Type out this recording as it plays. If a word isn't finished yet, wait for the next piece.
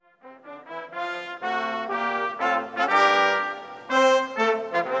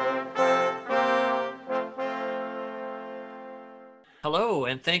Hello,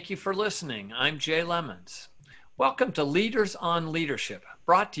 and thank you for listening. I'm Jay Lemons. Welcome to Leaders on Leadership,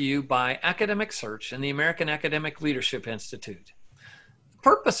 brought to you by Academic Search and the American Academic Leadership Institute. The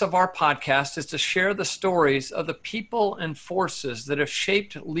purpose of our podcast is to share the stories of the people and forces that have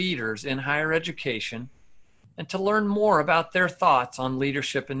shaped leaders in higher education and to learn more about their thoughts on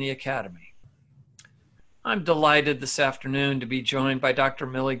leadership in the academy. I'm delighted this afternoon to be joined by Dr.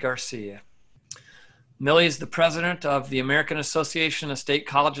 Millie Garcia. Millie is the president of the American Association of State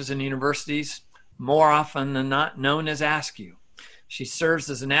Colleges and Universities, more often than not known as ASCU. She serves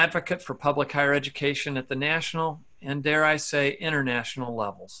as an advocate for public higher education at the national and, dare I say, international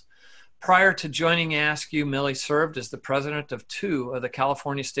levels. Prior to joining ASCU, Millie served as the president of two of the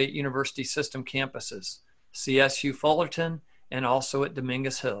California State University system campuses, CSU Fullerton and also at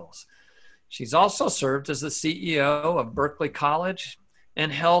Dominguez Hills. She's also served as the CEO of Berkeley College and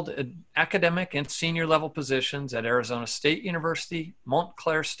held academic and senior level positions at Arizona State University,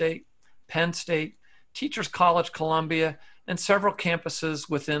 Montclair State, Penn State, Teachers College Columbia, and several campuses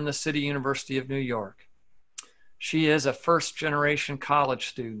within the City University of New York. She is a first-generation college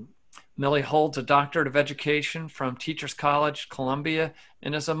student. Millie holds a doctorate of education from Teachers College Columbia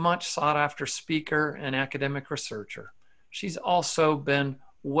and is a much sought-after speaker and academic researcher. She's also been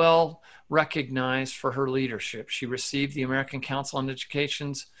well recognized for her leadership. She received the American Council on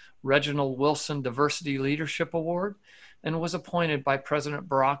Education's Reginald Wilson Diversity Leadership Award and was appointed by President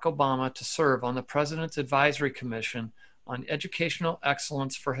Barack Obama to serve on the President's Advisory Commission on Educational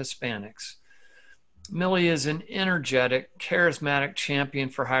Excellence for Hispanics. Millie is an energetic, charismatic champion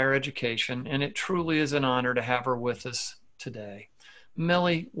for higher education, and it truly is an honor to have her with us today.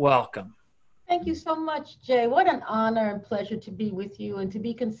 Millie, welcome. Thank you so much, Jay. What an honor and pleasure to be with you and to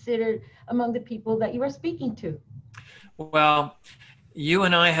be considered among the people that you are speaking to. Well, you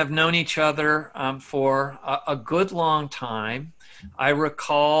and I have known each other for a good long time. I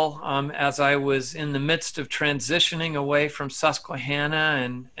recall as I was in the midst of transitioning away from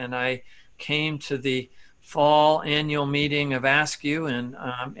Susquehanna and I came to the fall annual meeting of ASCU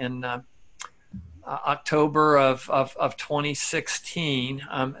in October of 2016,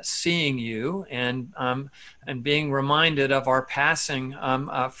 seeing you and being reminded of our passing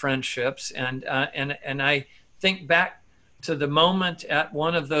friendships, and I think back to the moment at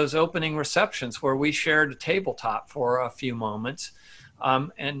one of those opening receptions where we shared a tabletop for a few moments,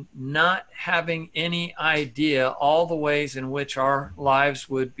 and not having any idea all the ways in which our lives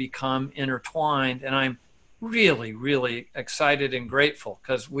would become intertwined. And I'm really, really excited and grateful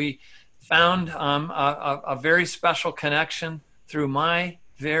because we found a very special connection through my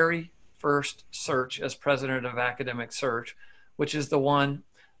very first search as president of Academic Search, which is the one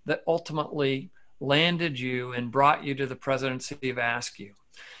that ultimately landed you and brought you to the presidency of ASCU.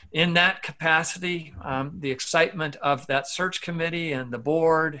 In that capacity, the excitement of that search committee and the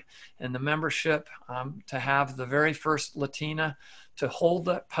board and the membership to have the very first Latina to hold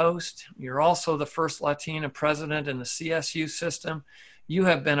that post. You're also the first Latina president in the CSU system. You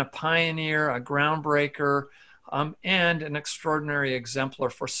have been a pioneer, a groundbreaker, and an extraordinary exemplar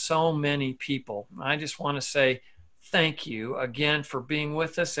for so many people. I just want to say thank you again for being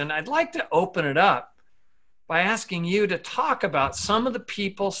with us. And I'd like to open it up by asking you to talk about some of the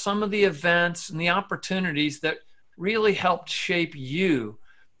people, some of the events, and the opportunities that really helped shape you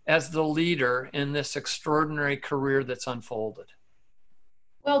as the leader in this extraordinary career that's unfolded.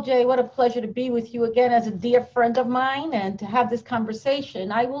 Well, Jay, what a pleasure to be with you again as a dear friend of mine and to have this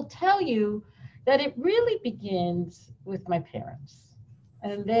conversation. I will tell you that it really begins with my parents.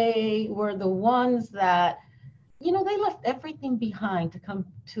 And they were the ones that, they left everything behind to come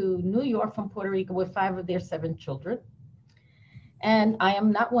to New York from Puerto Rico with 5 of their 7 children. And I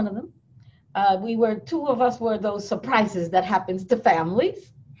am not one of them. 2 of us were those surprises that happens to families.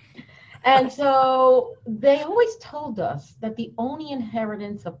 And so they always told us that the only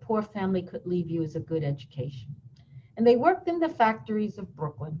inheritance a poor family could leave you is a good education. And they worked in the factories of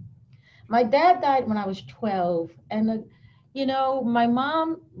Brooklyn. My dad died when I was 12. And, my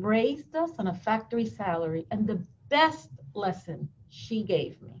mom raised us on a factory salary. And the best lesson she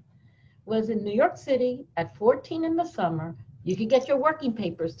gave me was in New York City at 14 in the summer, you could get your working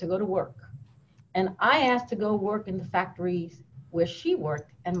papers to go to work. And I asked to go work in the factories where she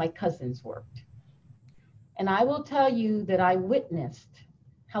worked and my cousins worked. And I will tell you that I witnessed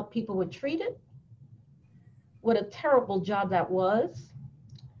how people were treated, what a terrible job that was.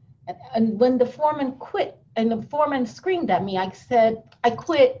 And when the foreman quit and the foreman screamed at me, I said, I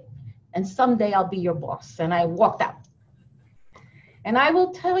quit and someday I'll be your boss. And I walked out. And I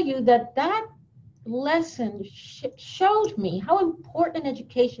will tell you that that lesson showed me how important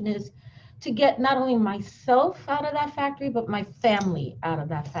education is to get not only myself out of that factory, but my family out of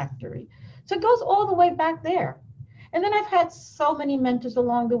that factory. So it goes all the way back there. And then I've had so many mentors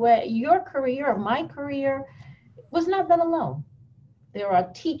along the way. Your career or my career was not done alone. There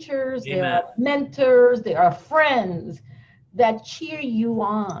are teachers, Amen. there are mentors, there are friends that cheer you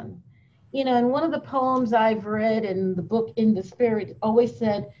on. You know, and one of the poems I've read in the book In the Spirit always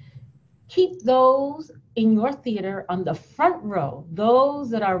said, keep those in your theater on the front row, those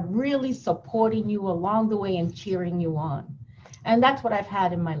that are really supporting you along the way and cheering you on. And that's what I've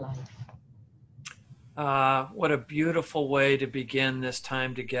had in my life. What a beautiful way to begin this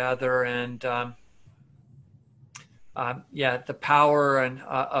time together. And yeah, the power and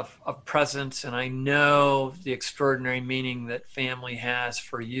of presence, and I know the extraordinary meaning that family has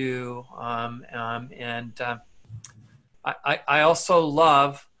for you. I also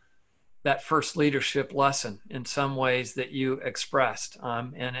love that first leadership lesson in some ways that you expressed,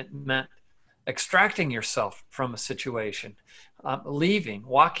 and it meant extracting yourself from a situation, leaving,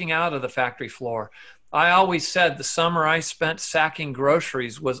 walking out of the factory floor. I always said the summer I spent sacking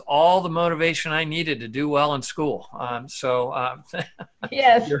groceries was all the motivation I needed to do well in school.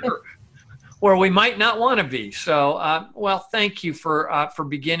 Yes. Where we might not want to be. So, well, thank you for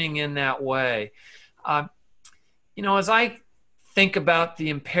beginning in that way. You know, as I think about the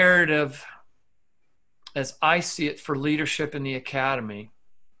imperative, as I see it for leadership in the academy,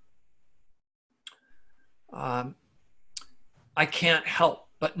 I can't help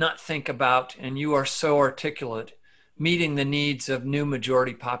but not think about, and you are so articulate, meeting the needs of new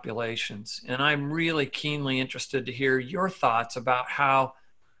majority populations. And I'm really keenly interested to hear your thoughts about how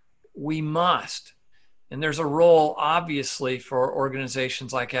we must, and there's a role obviously for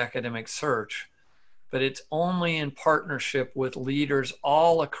organizations like Academic Search, but it's only in partnership with leaders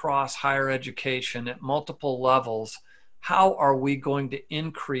all across higher education at multiple levels. How are we going to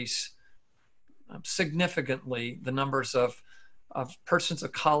increase significantly the numbers of persons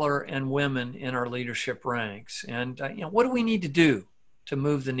of color and women in our leadership ranks? And you know, what do we need to do to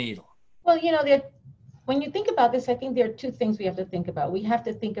move the needle? Well, you know, when you think about this, I think there are two things we have to think about. We have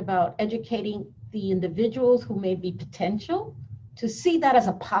to think about educating the individuals who may be potential to see that as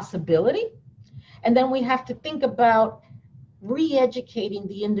a possibility. And then we have to think about re-educating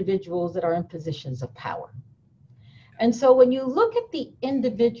the individuals that are in positions of power. And so when you look at the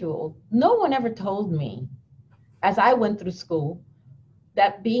individual, no one ever told me, as I went through school,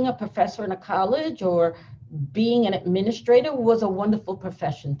 that being a professor in a college or being an administrator was a wonderful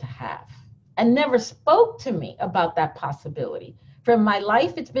profession to have, and never spoke to me about that possibility. For my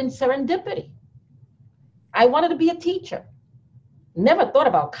life, it's been serendipity. I wanted to be a teacher. Never thought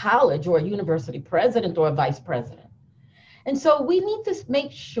about college or a university president or a vice president. And so we need to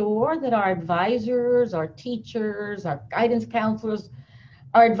make sure that our advisors, our teachers, our guidance counselors,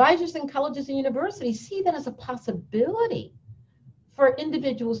 our advisors in colleges and universities see that as a possibility for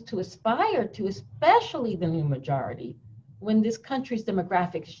individuals to aspire to, especially the new majority, when this country's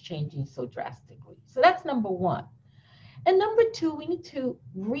demographics is changing so drastically. So that's number one. And number two, we need to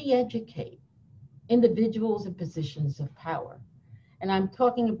re-educate individuals in positions of power. And I'm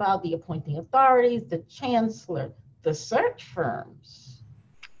talking about the appointing authorities, the chancellor, the search firms,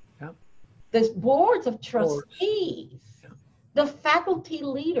 the boards of trustees, the faculty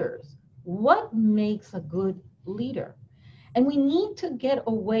leaders. What makes a good leader? And we need to get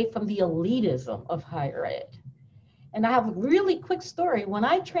away from the elitism of higher ed. And I have a really quick story. When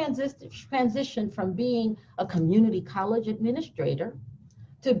I transitioned from being a community college administrator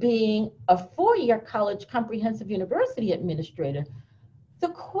to being a four-year college comprehensive university administrator, the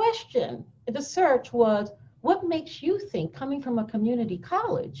question, the search was, what makes you think, coming from a community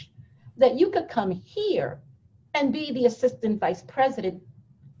college, that you could come here and be the assistant vice president?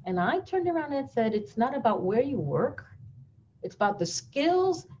 And I turned around and said, it's not about where you work. It's about the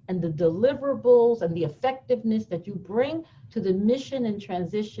skills and the deliverables and the effectiveness that you bring to the mission and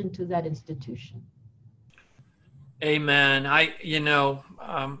transition to that institution. Amen.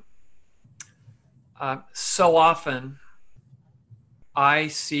 So often I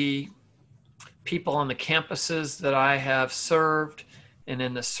see people on the campuses that I have served and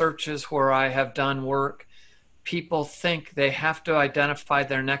in the searches where I have done work, people think they have to identify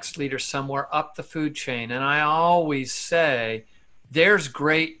their next leader somewhere up the food chain. And I always say, there's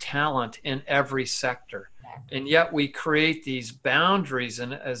great talent in every sector. And yet we create these boundaries,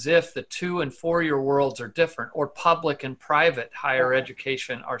 and as if the 2- and 4-year worlds are different, or public and private higher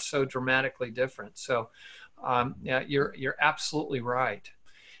education are so dramatically different. So yeah, you're absolutely right.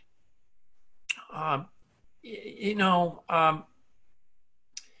 I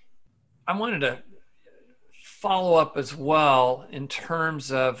wanted to follow up as well in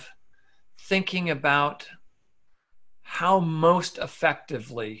terms of thinking about how most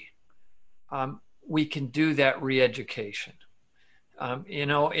effectively we can do that re-education.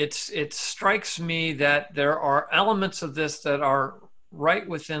 It strikes me that there are elements of this that are right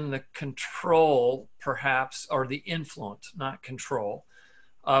within the control, perhaps, or the influence, not control,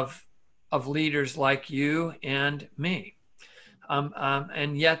 of leaders like you and me.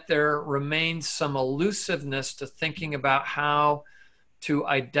 And yet there remains some elusiveness to thinking about how to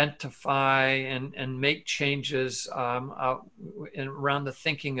identify and make changes around the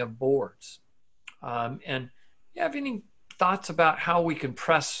thinking of boards. And you have any thoughts about how we can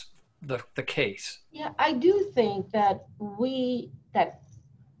press the case? Yeah, I do think that we that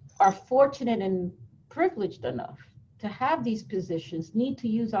are fortunate and privileged enough to have these positions need to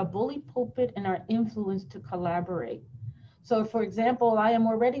use our bully pulpit and our influence to collaborate. So, for example, I am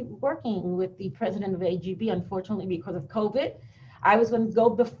already working with the president of AGB. Unfortunately, because of COVID, I was going to go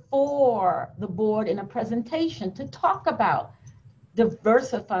before the board in a presentation to talk about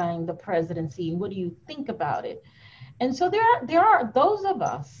diversifying the presidency and what do you think about it. And so there are those of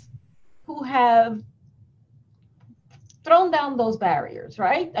us who have thrown down those barriers,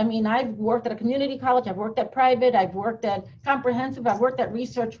 right? I mean, I've worked at a community college, I've worked at private, I've worked at comprehensive, I've worked at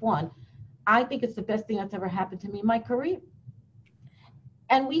Research One. I think it's the best thing that's ever happened to me in my career.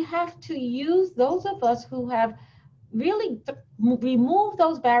 And we have to use those of us who have really removed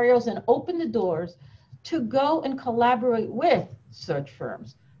those barriers and opened the doors to go and collaborate with search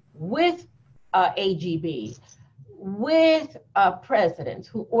firms, with AGB, with presidents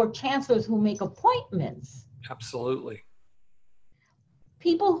or chancellors who make appointments. Absolutely.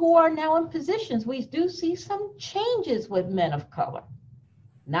 People who are now in positions. We do see some changes with men of color,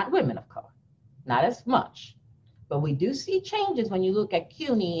 not women of color, not as much. But we do see changes when you look at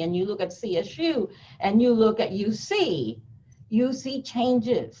CUNY and you look at CSU and you look at UC. You see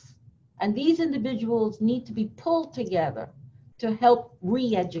changes. And these individuals need to be pulled together to help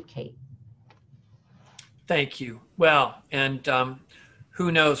re-educate. Thank you. Well, and who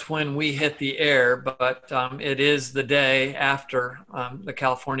knows when we hit the air, but it is the day after the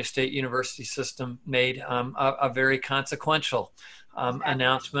California State University system made a very consequential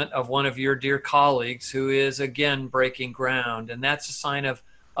announcement of one of your dear colleagues who is again breaking ground. And that's a sign of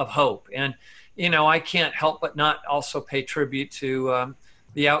hope. And, I can't help but not also pay tribute to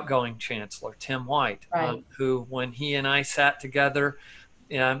the outgoing chancellor, Tim White, right. Who, when he and I sat together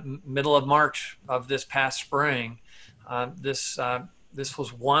middle of March of this past spring, this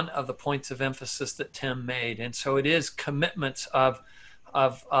was one of the points of emphasis that Tim made. And so it is commitments of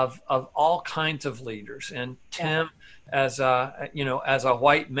all kinds of leaders. And Tim, as a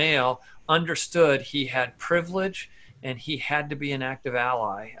white male, understood he had privilege and he had to be an active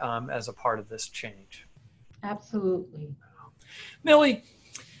ally as a part of this change. Absolutely. Millie,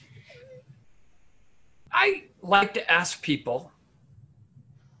 I like to ask people,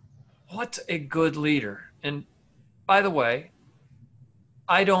 what's a good leader? And by the way,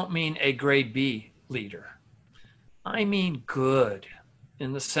 I don't mean a grade B leader. I mean good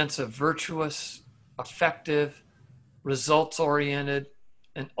in the sense of virtuous, effective, results-oriented,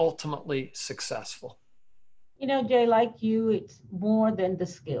 and ultimately successful. Jay, like you, it's more than the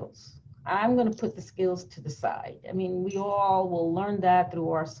skills. I'm going to put the skills to the side. I mean, we all will learn that through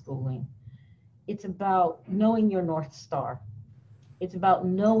our schooling. It's about knowing your North Star. It's about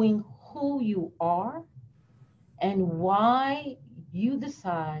knowing who you are and why you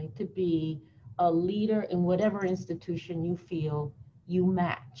decide to be a leader in whatever institution you feel you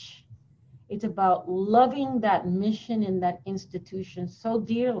match. It's about loving that mission in that institution so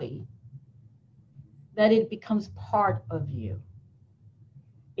dearly that it becomes part of you.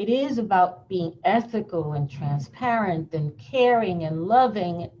 It is about being ethical and transparent and caring and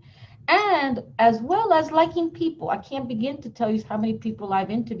loving, and as well as liking people. I can't begin to tell you how many people I've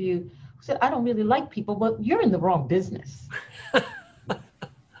interviewed who said, I don't really like people. Well, you're in the wrong business.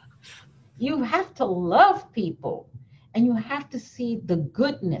 You have to love people, and you have to see the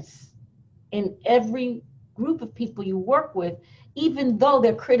goodness in every group of people you work with, even though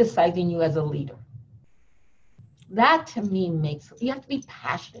they're criticizing you as a leader. That to me you have to be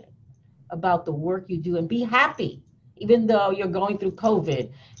passionate about the work you do and be happy, even though you're going through COVID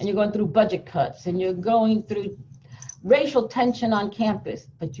and you're going through budget cuts and you're going through racial tension on campus,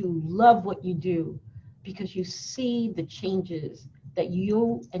 but you love what you do because you see the changes that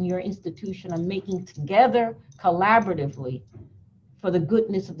you and your institution are making together collaboratively for the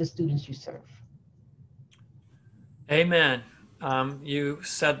goodness of the students you serve. Amen. You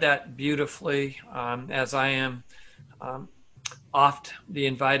said that beautifully, as I am oft the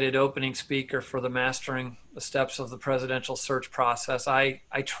invited opening speaker for the Mastering the Steps of the Presidential Search Process, I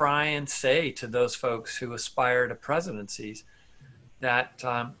try and say to those folks who aspire to presidencies that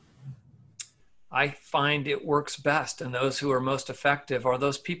I find it works best, and those who are most effective are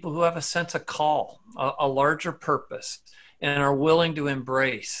those people who have a sense of call, a larger purpose, and are willing to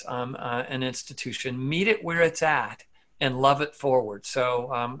embrace an institution, meet it where it's at, and love it forward.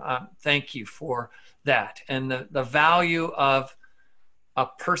 So thank you for that. And the value of a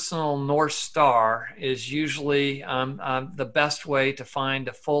personal North Star is usually the best way to find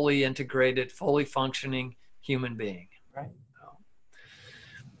a fully integrated, fully functioning human being. Right.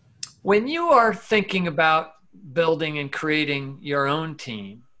 When you are thinking about building and creating your own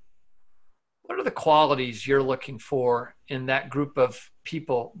team, what are the qualities you're looking for in that group of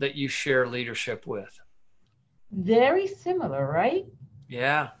people that you share leadership with? Very similar, right?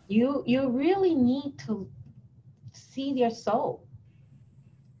 Yeah. You really need to see their soul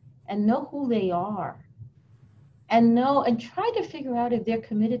and know who they are, and try to figure out if they're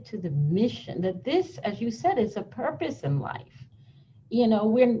committed to the mission, that this, as you said, is a purpose in life. You know,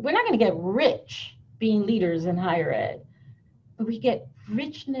 we're not going to get rich being leaders in higher ed, but we get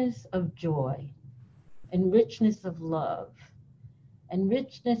richness of joy and richness of love and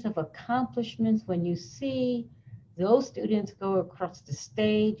richness of accomplishments when you see those students go across the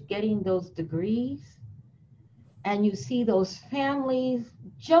stage getting those degrees, and you see those families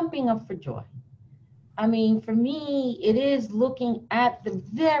jumping up for joy. I mean, for me, it is looking at the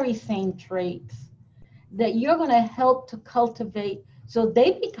very same traits that you're going to help to cultivate so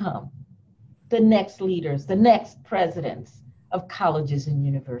they become the next leaders, the next presidents of colleges and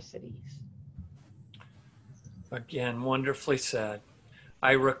universities. Again, wonderfully said.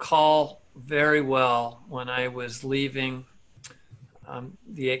 I recall very well when I was leaving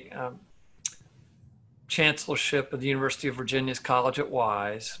the chancellorship of the University of Virginia's College at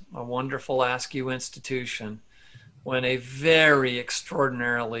Wise, a wonderful Askew institution, when a very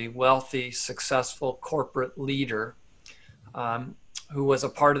extraordinarily wealthy, successful corporate leader who was a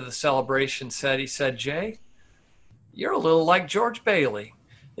part of the celebration said, Jay, you're a little like George Bailey.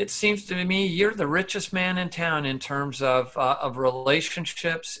 It seems to me you're the richest man in town in terms of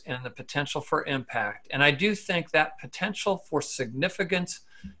relationships and the potential for impact. And I do think that potential for significance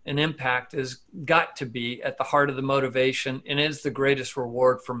and impact has got to be at the heart of the motivation and is the greatest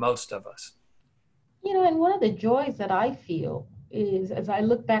reward for most of us. You know, and one of the joys that I feel is, as I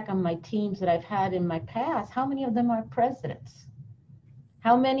look back on my teams that I've had in my past, how many of them are presidents?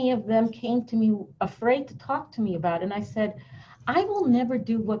 How many of them came to me afraid to talk to me about it? And I said, I will never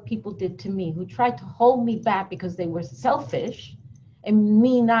do what people did to me, who tried to hold me back because they were selfish and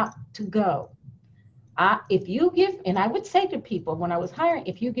me not to go. If you give, and I would say to people when I was hiring,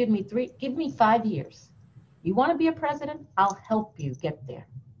 if you give me 5 years, you want to be a president, I'll help you get there.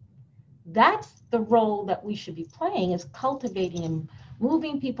 That's the role that we should be playing, is cultivating and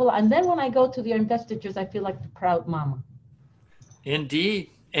moving people. And then when I go to their investitures, I feel like the proud mama.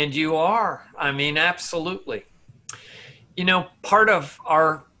 Indeed. And you are. I mean, absolutely. You know, part of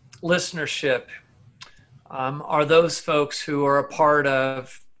our listenership are those folks who are a part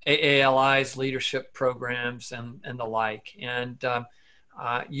of AALI's leadership programs and the like. And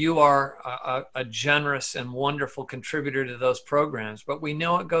you are a generous and wonderful contributor to those programs, but we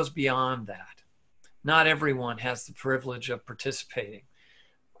know it goes beyond that. Not everyone has the privilege of participating.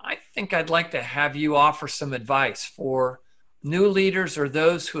 I think I'd like to have you offer some advice for new leaders or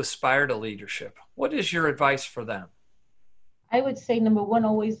those who aspire to leadership. What is your advice for them? I would say, number one,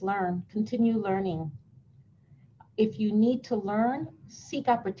 always learn, continue learning. If you need to learn, seek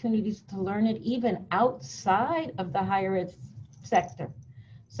opportunities to learn it even outside of the higher ed sector.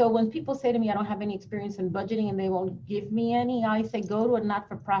 So when people say to me, I don't have any experience in budgeting and they won't give me any, I say, go to a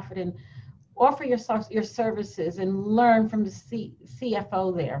not-for-profit and offer your services and learn from the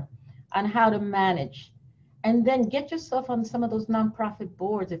CFO there on how to manage. And then get yourself on some of those nonprofit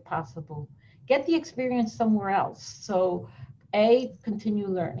boards if possible. Get the experience somewhere else. So A, continue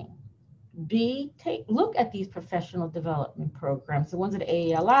learning. B, look at these professional development programs, the ones that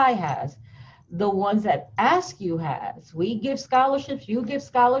AALI has, the ones that Askew has. We give scholarships, you give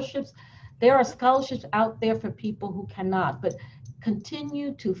scholarships. There are scholarships out there for people who cannot, but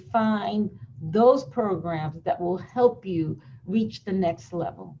continue to find those programs that will help you reach the next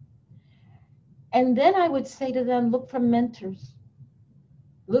level. And then I would say to them, look for mentors.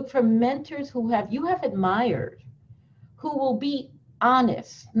 Look for mentors who you have admired, who will be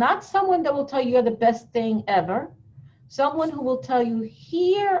honest, not someone that will tell you you're the best thing ever, someone who will tell you,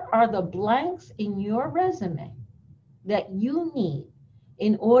 here are the blanks in your resume that you need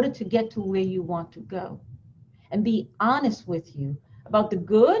in order to get to where you want to go. and be honest with you about the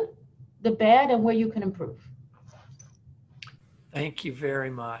good, the bad, and where you can improve. Thank you very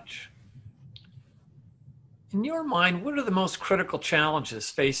much. In your mind, what are the most critical challenges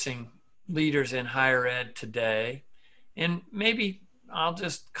facing leaders in higher ed today? And maybe I'll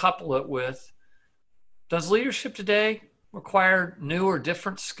just couple it with, does leadership today require new or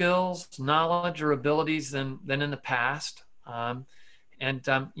different skills, knowledge, or abilities than in the past?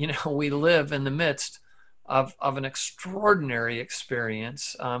 We live in the midst of an extraordinary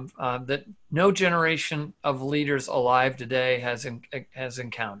experience that no generation of leaders alive today has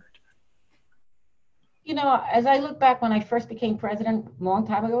encountered. As I look back when I first became president a long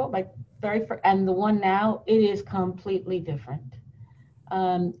time ago, like very first, and the one now, it is completely different.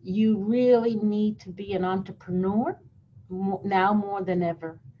 You really need to be an entrepreneur now more than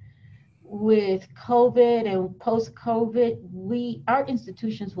ever. With COVID and post-COVID, our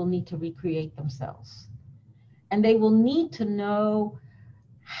institutions will need to recreate themselves. And they will need to know,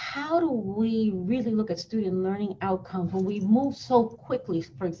 how do we really look at student learning outcomes when we move so quickly,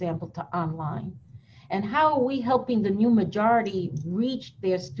 for example, to online? And how are we helping the new majority reach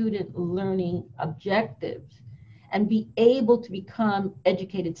their student learning objectives and be able to become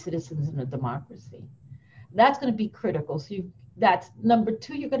educated citizens in a democracy? That's going to be critical. So that's number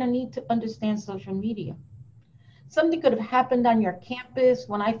two. You're going to need to understand social media. Something could have happened on your campus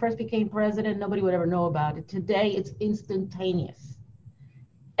when I first became president. Nobody would ever know about it. Today, it's instantaneous.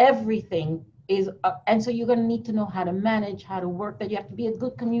 Everything is, and so you're going to need to know how to manage, how to work, that you have to be a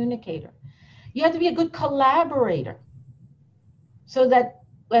good communicator. You have to be a good collaborator, so that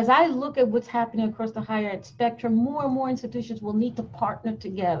as I look at what's happening across the higher ed spectrum, more and more institutions will need to partner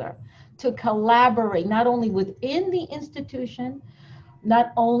together to collaborate, not only within the institution,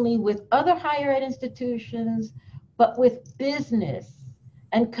 not only with other higher ed institutions, but with business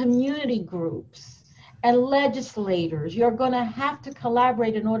and community groups and legislators. You're going to have to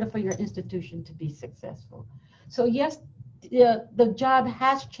collaborate in order for your institution to be successful. So yes, the job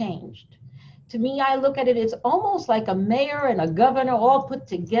has changed. To me, I look at it as almost like a mayor and a governor all put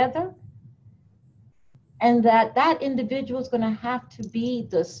together, and that individual is going to have to be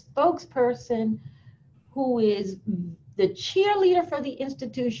the spokesperson who is the cheerleader for the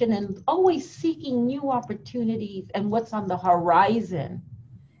institution and always seeking new opportunities and what's on the horizon,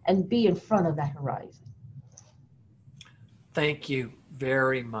 and be in front of that horizon. Thank you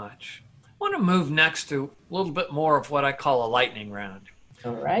very much. I want to move next to a little bit more of what I call a lightning round.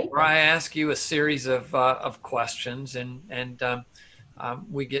 All right. Where I ask you a series of questions, and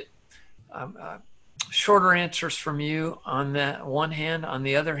we get shorter answers from you on that one hand. On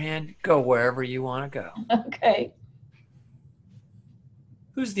the other hand, go wherever you want to go. Okay.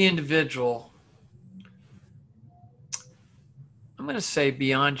 Who's the individual, I'm going to say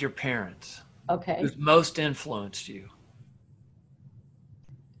beyond your parents, Okay. who's most influenced you?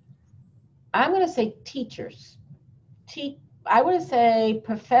 I'm going to say teachers. I would say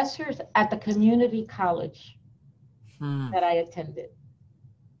professors at the community college that I attended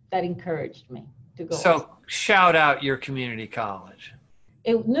that encouraged me to go. So shout out your community college.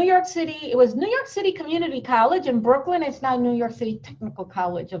 New York City, it was New York City Community College in Brooklyn. It's now New York City Technical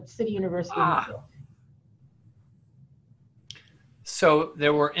College of City University of New York. So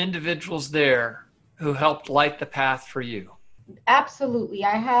there were individuals there who helped light the path for you. Absolutely.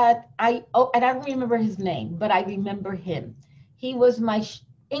 and I don't remember his name, but I remember him. He was my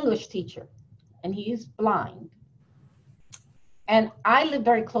English teacher, and he's blind. And I lived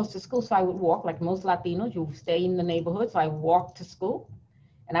very close to school, so I would walk, like most Latinos, you stay in the neighborhood. So I walked to school,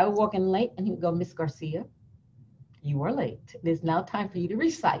 and I would walk in late, and he would go, "Miss Garcia, you are late. It is now time for you to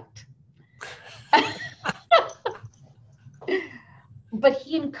recite." But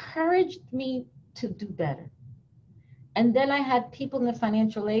he encouraged me to do better. And then I had people in the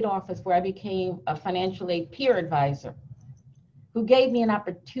financial aid office where I became a financial aid peer advisor, who gave me an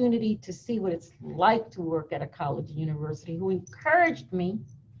opportunity to see what it's like to work at a college and university, who encouraged me.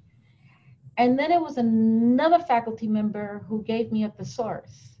 And then it was another faculty member who gave me a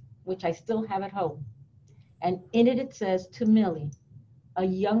thesaurus, which I still have at home. And in it says, "To Millie, a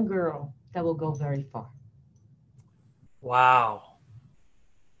young girl that will go very far." Wow.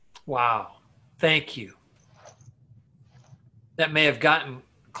 Wow. Thank you. That may have gotten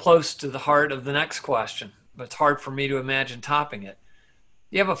close to the heart of the next question, but it's hard for me to imagine topping it.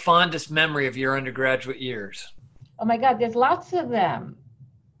 Do you have a fondest memory of your undergraduate years? Oh my God, there's lots of them.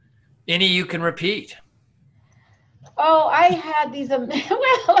 Any you can repeat? Oh, I had these, well,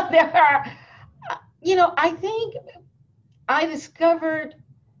 there are, I think I discovered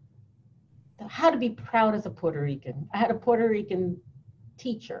how to be proud as a Puerto Rican. I had a Puerto Rican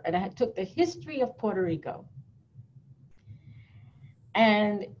teacher, and I took the history of Puerto Rico.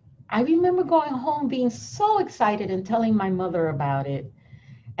 And I remember going home being so excited and telling my mother about it.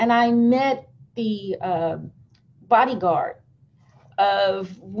 And I met the bodyguard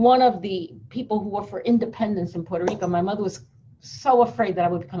of one of the people who were for independence in Puerto Rico. My mother was so afraid that I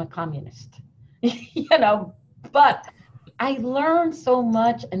would become a communist, but I learned so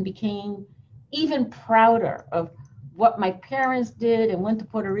much and became even prouder of what my parents did and went to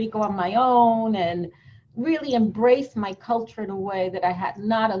Puerto Rico on my own and really embraced my culture in a way that I had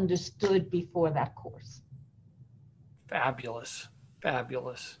not understood before that course. Fabulous.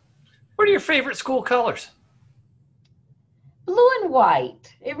 Fabulous. What are your favorite school colors? Blue and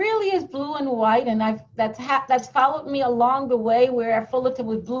white. It really is blue and white, and that's followed me along the way where Fullerton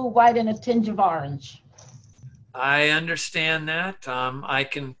was blue, white, and a tinge of orange. I understand that. I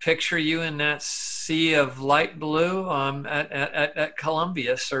can picture you in that sea of light blue at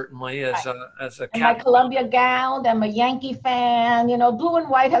Columbia, certainly as a And my captain. Columbia gown. I'm a Yankee fan. Blue and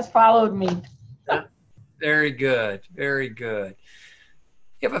white has followed me. Yeah, very good. Very good.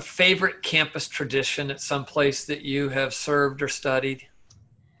 You have a favorite campus tradition at some place that you have served or studied?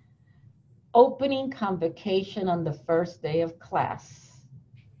 Opening convocation on the first day of class.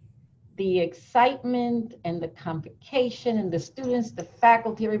 The excitement and the convocation and the students, the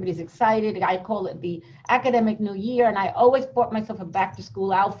faculty, everybody's excited. I call it the academic new year, and I always bought myself a back to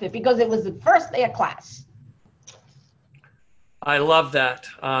school outfit because it was the first day of class. I love that.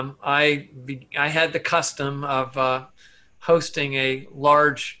 I had the custom of hosting a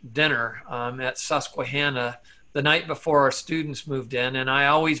large dinner at Susquehanna the night before our students moved in, and I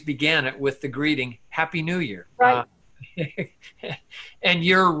always began it with the greeting, Happy New Year. Right. And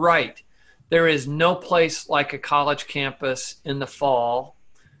you're right. There is no place like a college campus in the fall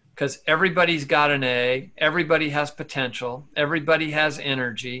because everybody's got an A, everybody has potential, everybody has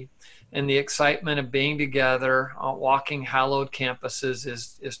energy, and the excitement of being together, walking hallowed campuses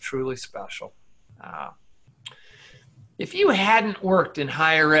is truly special. If you hadn't worked in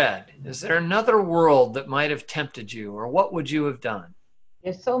higher ed, is there another world that might have tempted you, or what would you have done?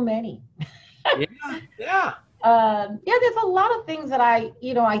 There's so many. Yeah. There's a lot of things that I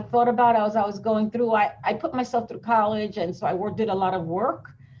thought about as I was going through. I put myself through college, and so I did a lot of work.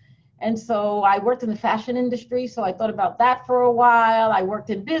 And so I worked in the fashion industry, so I thought about that for a while. I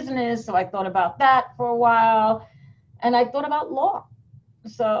worked in business, so I thought about that for a while. And I thought about law.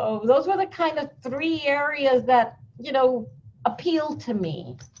 So those were the kind of three areas that, appealed to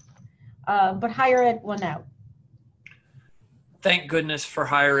me. But higher ed won out. Thank goodness for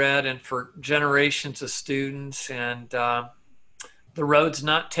higher ed and for generations of students, and the road's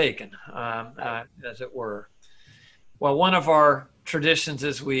not taken, as it were. Well, one of our traditions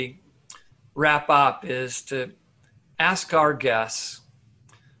as we wrap up is to ask our guests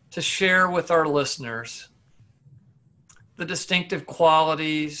to share with our listeners the distinctive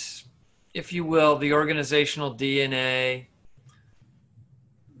qualities, if you will, the organizational DNA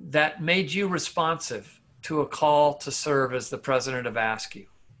that made you responsive to a call to serve as the president of ASCU.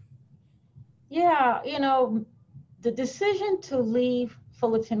 Yeah, the decision to leave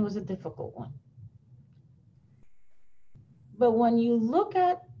Fullerton was a difficult one. But when you look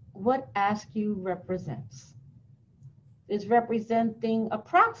at what ASCU represents, it's representing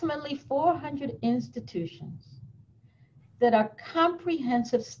approximately 400 institutions that are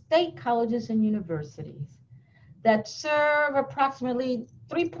comprehensive state colleges and universities that serve approximately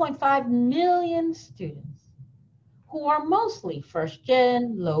 3.5 million students who are mostly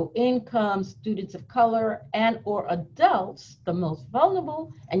first-gen, low-income students of color and or adults, the most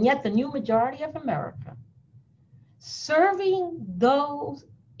vulnerable, and yet the new majority of America. Serving those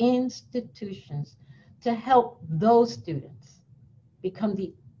institutions to help those students become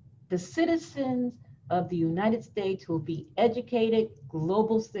the citizens of the United States who will be educated,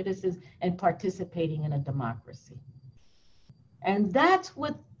 global citizens, and participating in a democracy. And that's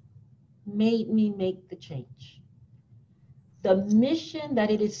what made me make the change. The mission that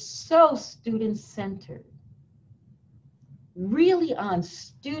it is so student-centered, really on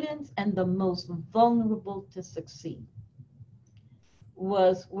students and the most vulnerable to succeed,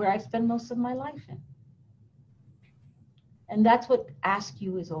 was where I spend most of my life in. And that's what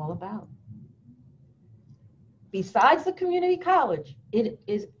ASCU is all about. Besides the community college, it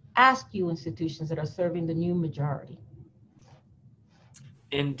is ASCU institutions that are serving the new majority.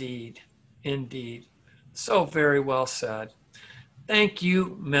 Indeed, indeed. So very well said. Thank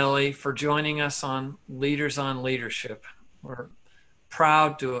you, Millie, for joining us on Leaders on Leadership. We're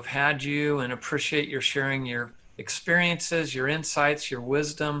proud to have had you and appreciate your sharing your experiences, your insights, your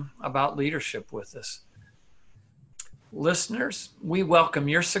wisdom about leadership with us. Listeners, we welcome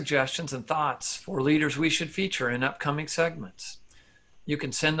your suggestions and thoughts for leaders we should feature in upcoming segments. You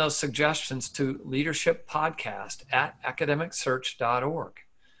can send those suggestions to leadershippodcast@academicsearch.org.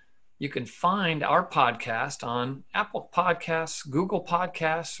 You can find our podcast on Apple Podcasts, Google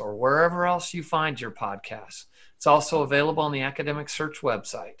Podcasts, or wherever else you find your podcasts. It's also available on the Academic Search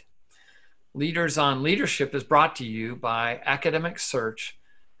website. Leaders on Leadership is brought to you by Academic Search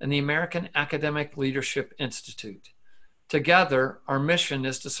and the American Academic Leadership Institute. Together, our mission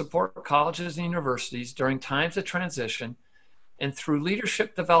is to support colleges and universities during times of transition and through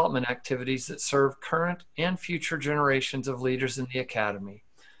leadership development activities that serve current and future generations of leaders in the academy.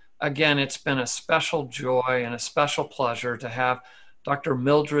 Again, it's been a special joy and a special pleasure to have Dr.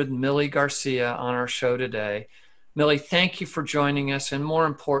 Mildred Millie Garcia on our show today. Millie, thank you for joining us, and more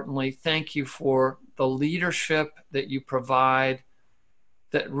importantly, thank you for the leadership that you provide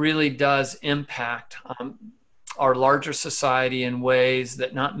that really does impact our larger society in ways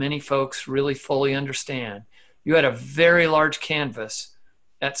that not many folks really fully understand. You had a very large canvas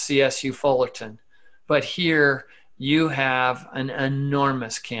at CSU Fullerton, but here you have an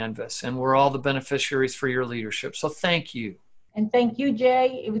enormous canvas, and we're all the beneficiaries for your leadership. So thank you. And thank you,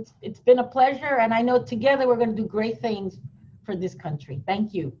 Jay. It's been a pleasure, and I know together we're going to do great things for this country.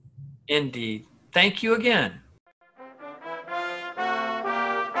 Thank you. Indeed. Thank you again.